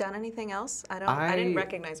great. she done anything else? I didn't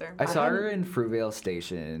recognize her. I saw her in Fruitvale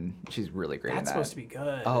Station. She's really great in That's that. supposed to be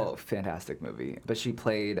good. Oh, fantastic movie. But she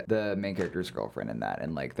played the main character's girlfriend in that,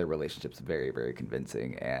 and like their relationship's very, very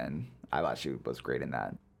convincing, and I thought she was great in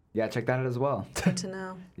that. Yeah, check that out as well. Good to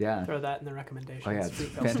know. Yeah. Throw that in the recommendations. Oh yeah, it's Fruit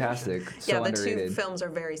Film fantastic. So Yeah, the underrated. two films are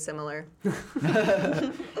very similar.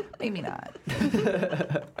 Maybe not.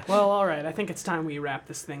 Station. Well, all right. I think it's time we wrap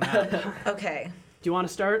this thing up. Do Okay. you want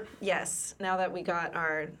to start? Yes. Now that we got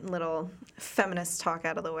our little feminist talk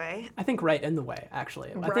out of the way, I think right in the way, actually.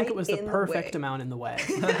 I think Right it was the in the perfect way. amount in the way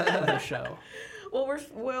of the show.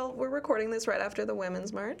 well, we're recording this right after the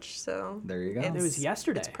women's march, so There you go. It was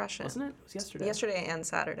yesterday, it's prescient. wasn't it? It was yesterday. yesterday and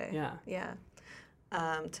Saturday. Yeah. Yeah.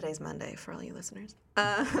 Today's Monday for all you listeners.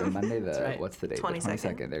 Monday right. what's the date? 22nd. The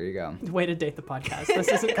 22nd. There you go. Way to date the podcast. This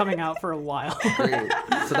isn't coming out for a while. Great.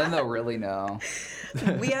 So then they'll really know.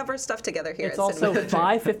 We have our stuff together here. It's at also Cinema.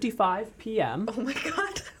 5:55 p.m. Oh my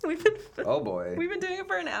God, Oh boy. we've been doing it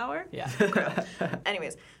for an hour. Yeah.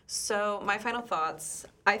 Anyways, so my final thoughts.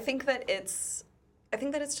 I think that it's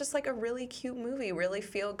just like a really cute movie, really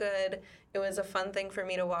feel good. It was a fun thing for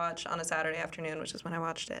me to watch on a Saturday afternoon, which is when I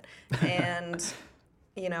watched it. And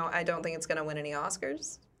you know, I don't think it's gonna win any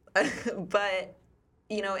Oscars, but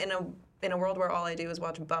you know, in a world where all I do is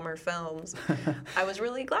watch bummer films, I was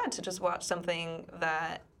really glad to just watch something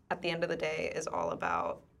that, at the end of the day, is all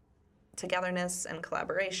about togetherness and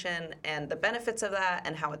collaboration and the benefits of that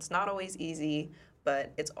and how it's not always easy,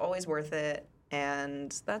 but it's always worth it.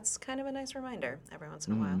 And that's kind of a nice reminder every once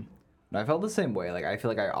in a while. I felt the same way. Like I feel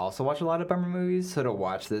like I also watch a lot of bummer movies, so to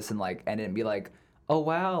watch this and it be like, oh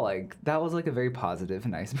wow, like that was like a very positive,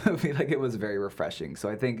 nice movie. Like it was very refreshing. So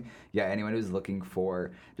I think, yeah, anyone who's looking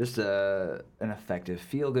for just an effective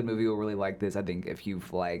feel-good movie will really like this. I think if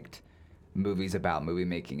you've liked movies about movie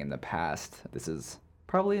making in the past, this is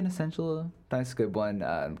probably an essential, nice, good one,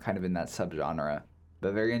 kind of in that subgenre.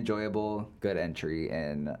 But very enjoyable, good entry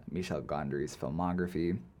in Michel Gondry's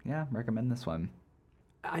filmography. Yeah, recommend this one.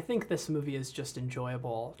 I think this movie is just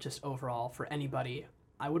enjoyable, just overall for anybody.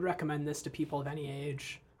 I would recommend this to people of any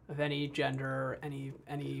age, of any gender,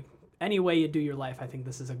 any way you do your life. I think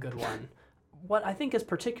this is a good one. What I think is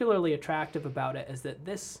particularly attractive about it is that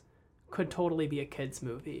this could totally be a kids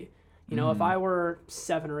movie. You know, if I were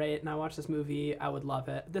 7 or 8 and I watched this movie, I would love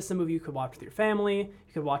it. This is a movie you could watch with your family.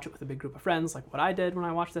 You could watch it with a big group of friends, like what I did when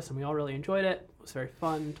I watched this, and we all really enjoyed it. It was very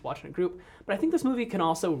fun to watch in a group. But I think this movie can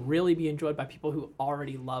also really be enjoyed by people who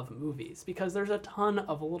already love movies, because there's a ton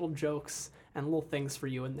of little jokes and little things for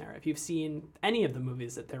you in there. If you've seen any of the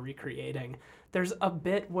movies that they're recreating, there's a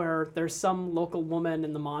bit where there's some local woman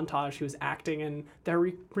in the montage who's acting in their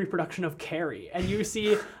reproduction of Carrie, and you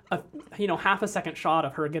see half a second shot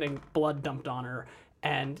of her getting blood dumped on her.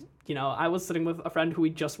 And I was sitting with a friend who we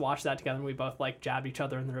just watched that together, and we both like jabbed each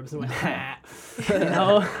other in the ribs and went,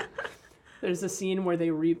 There's a scene where they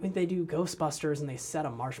do Ghostbusters and they set a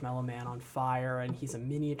Marshmallow Man on fire, and he's a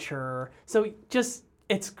miniature. So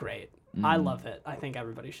it's great. I love it. I think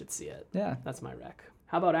everybody should see it. Yeah. That's my rec.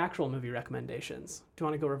 How about actual movie recommendations? Do you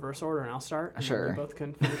want to go reverse order and I'll start? And Sure. then we both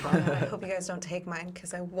can finish off. I hope you guys don't take mine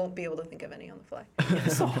because I won't be able to think of any on the fly.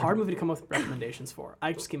 This is a hard movie to come up with recommendations for.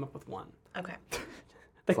 I just came up with one. Okay.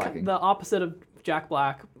 The opposite of Jack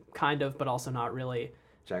Black, kind of, but also not really.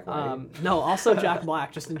 Jack White. No, also Jack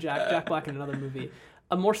Black, just in Jack Black in another movie.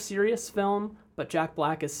 A more serious film, but Jack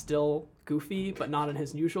Black is still goofy, but not in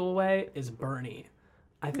his usual way, is Bernie.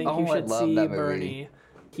 I think you should see Bernie.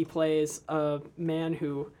 He plays a man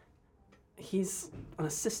who, he's an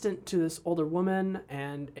assistant to this older woman,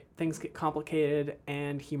 and things get complicated,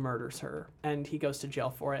 and he murders her, and he goes to jail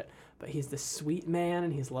for it. But he's this sweet man,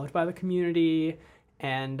 and he's loved by the community,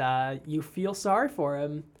 and you feel sorry for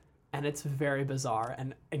him, and it's very bizarre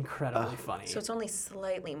and incredibly funny. So it's only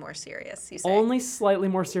slightly more serious, you say? Only slightly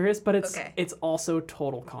more serious, but it's also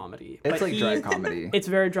total comedy. It's but dry comedy. It's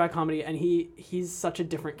very dry comedy, and he's such a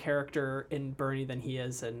different character in Bernie than he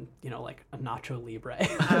is in, like a Nacho Libre.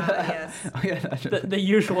 Yes. the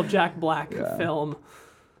usual Jack Black film.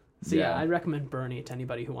 So Yeah. I'd recommend Bernie to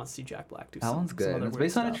anybody who wants to see Jack Black do That some one's good. some other It's weird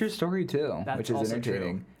based on a stuff. true story too, That's which is also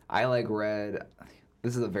entertaining. true. I read.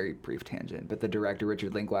 This is a very brief tangent, but the director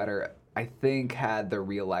Richard Linklater, I think, had the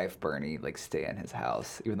real life Bernie stay in his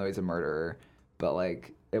house, even though he's a murderer. But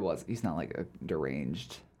he's not like a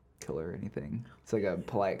deranged killer or anything. It's like a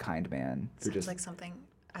polite, kind man who Sounds just like something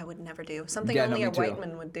I would never do. Something Yeah, only no, a me too. white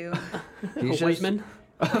man would do. he's just- Whiteman?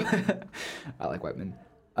 I like Whiteman.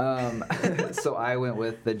 So I went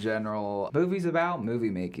with the general movies about movie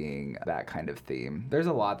making, that kind of theme. There's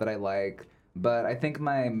a lot that I like, but I think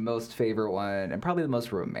my most favorite one, and probably the most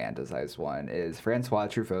romanticized one, is Francois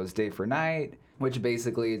Truffaut's Day for Night, which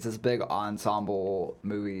basically is this big ensemble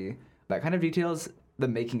movie that kind of details the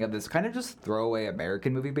making of this kind of just throwaway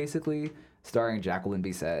American movie, basically, starring Jacqueline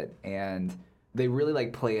Bisset. And they really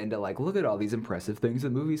play into look at all these impressive things that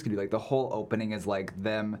movies can do. The whole opening is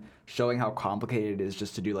them showing how complicated it is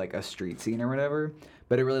just to do a street scene or whatever.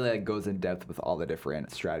 But it really goes in depth with all the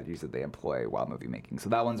different strategies that they employ while movie making. So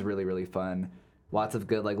that one's really, really fun. Lots of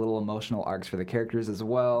good little emotional arcs for the characters as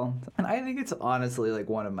well. And I think it's honestly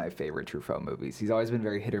one of my favorite Truffaut movies. He's always been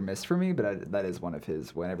very hit or miss for me, but that is one of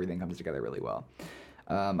his when everything comes together really well.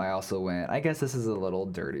 I also I guess this is a little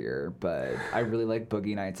dirtier, but I really like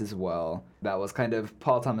Boogie Nights as well. That was kind of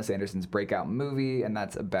Paul Thomas Anderson's breakout movie, and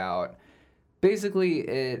that's about, basically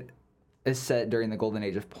it is set during the golden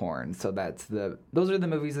age of porn. So those are the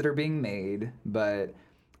movies that are being made, but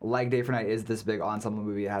Day for Night is this big ensemble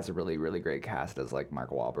movie. It has a really, really great cast as Mark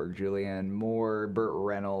Wahlberg, Julianne Moore, Burt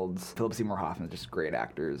Reynolds, Philip Seymour Hoffman, just great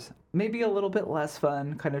actors. Maybe a little bit less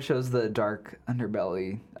fun, kind of shows the dark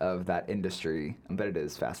underbelly of that industry, but it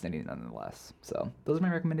is fascinating nonetheless. So those are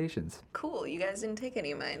my recommendations. Cool. You guys didn't take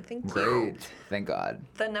any of mine. Thank you. Great. Thank God.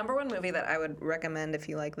 The number one movie that I would recommend if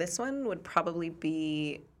you like this one would probably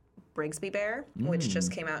be Brigsby Bear, which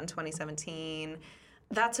just came out in 2017.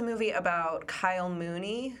 That's a movie about Kyle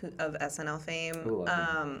Mooney, of SNL fame,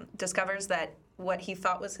 Ooh, discovers that what he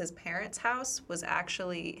thought was his parents' house was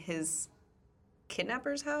actually his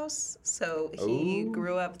kidnapper's house. So he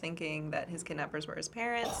grew up thinking that his kidnappers were his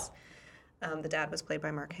parents. The dad was played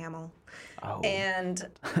by Mark Hamill. Oh. And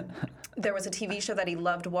there was a TV show that he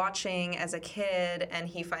loved watching as a kid, and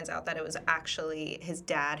he finds out that it was actually his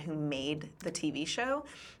dad who made the TV show.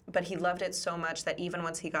 But he loved it so much that even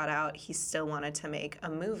once he got out, he still wanted to make a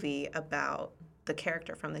movie about the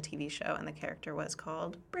character from the TV show, and the character was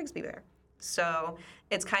called Brigsby Bear. So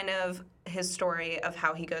it's kind of his story of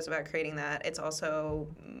how he goes about creating that. It's also,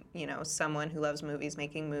 you know, someone who loves movies,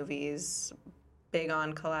 making movies, big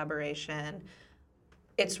on collaboration.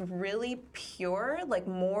 It's really pure, like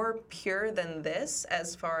more pure than this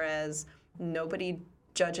as far as nobody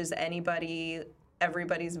judges anybody.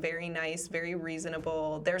 Everybody's very nice, very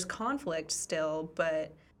reasonable. There's conflict still,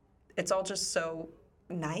 but it's all just so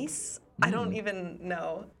nice. I don't even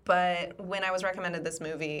know. But when I was recommended this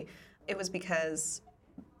movie, it was because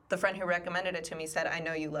the friend who recommended it to me said, I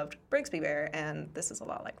know you loved Brigsby Bear, and this is a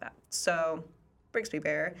lot like that. So Brigsby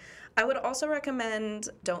Bear. I would also recommend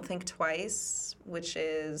Don't Think Twice, which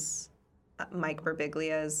is Mike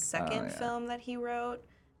Birbiglia's second film that he wrote.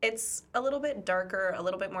 It's a little bit darker, a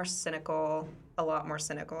little bit more cynical, a lot more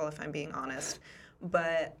cynical if I'm being honest.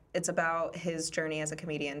 But it's about his journey as a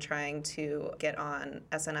comedian trying to get on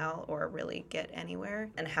SNL or really get anywhere,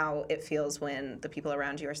 and how it feels when the people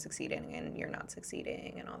around you are succeeding and you're not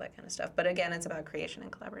succeeding and all that kind of stuff. But again, it's about creation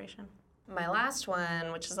and collaboration. My last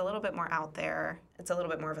one, which is a little bit more out there, it's a little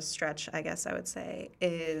bit more of a stretch, I guess I would say,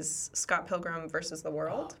 is Scott Pilgrim versus the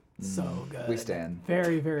World. So good. We stand.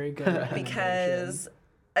 Very, very good. Because,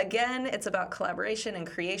 again, it's about collaboration and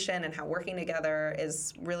creation and how working together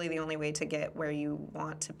is really the only way to get where you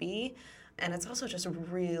want to be. And it's also just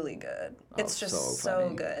really good. It's just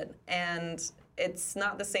so good. And it's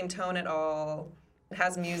not the same tone at all. It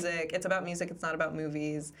has music. It's about music. It's not about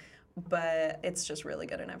movies. But it's just really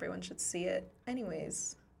good, and everyone should see it.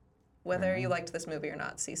 Anyways, whether you liked this movie or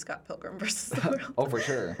not, see Scott Pilgrim versus the World. Oh, for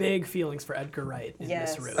sure. Big feelings for Edgar Wright in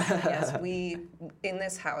this room. Yes, we, in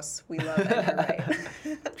this house, we love Edgar Wright.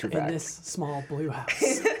 True In fact. this small blue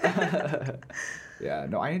house. Yeah,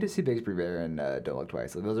 no, I need to see Brigsby Bear and Don't Look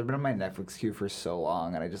Twice. Those have been on my Netflix queue for so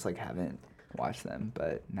long, and I just haven't watched them.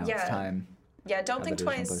 But now it's time. Yeah, Don't Think Have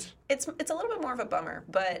the additional Twice. It's a little bit more of a bummer,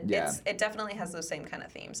 but it definitely has those same kind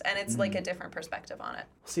of themes, and it's like a different perspective on it.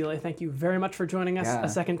 Celia, thank you very much for joining us a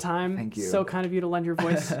second time. Thank you. So kind of you to lend your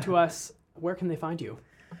voice to us. Where can they find you?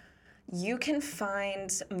 You can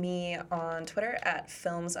find me on Twitter at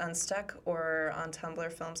FilmsUnstuck or on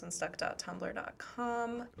Tumblr,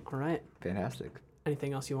 filmsunstuck.tumblr.com. All right. Fantastic.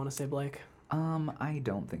 Anything else you want to say, Blake? I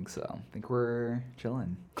don't think so. I think we're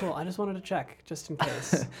chilling. Cool. I just wanted to check, just in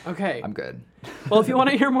case. Okay. I'm good. Well, if you want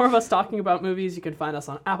to hear more of us talking about movies, you can find us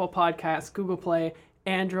on Apple Podcasts, Google Play,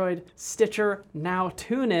 Android, Stitcher, now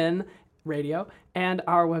TuneIn Radio, and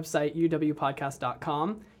our website,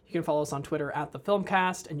 uwpodcast.com. You can follow us on Twitter at The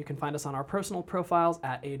Filmcast, and you can find us on our personal profiles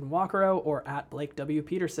at Aiden Walkerow or at Blake W.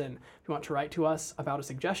 Peterson. If you want to write to us about a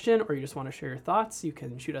suggestion or you just want to share your thoughts, you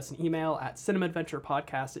can shoot us an email at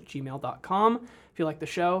cinemaadventurepodcast@gmail.com. If you like the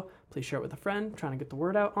show, please share it with a friend, trying to get the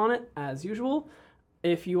word out on it, as usual.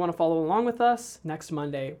 If you want to follow along with us, next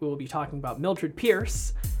Monday we will be talking about Mildred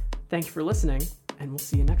Pierce. Thank you for listening, and we'll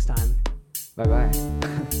see you next time. Bye-bye.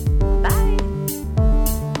 Bye.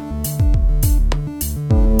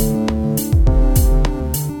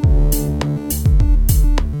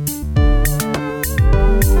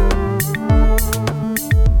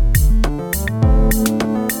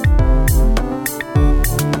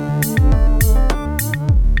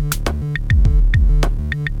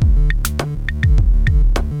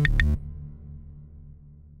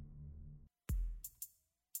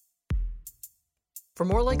 For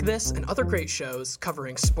more like this and other great shows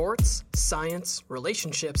covering sports, science,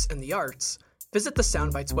 relationships, and the arts, visit the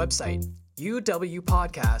Soundbites website,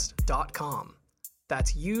 uwpodcast.com.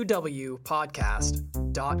 That's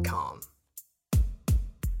uwpodcast.com.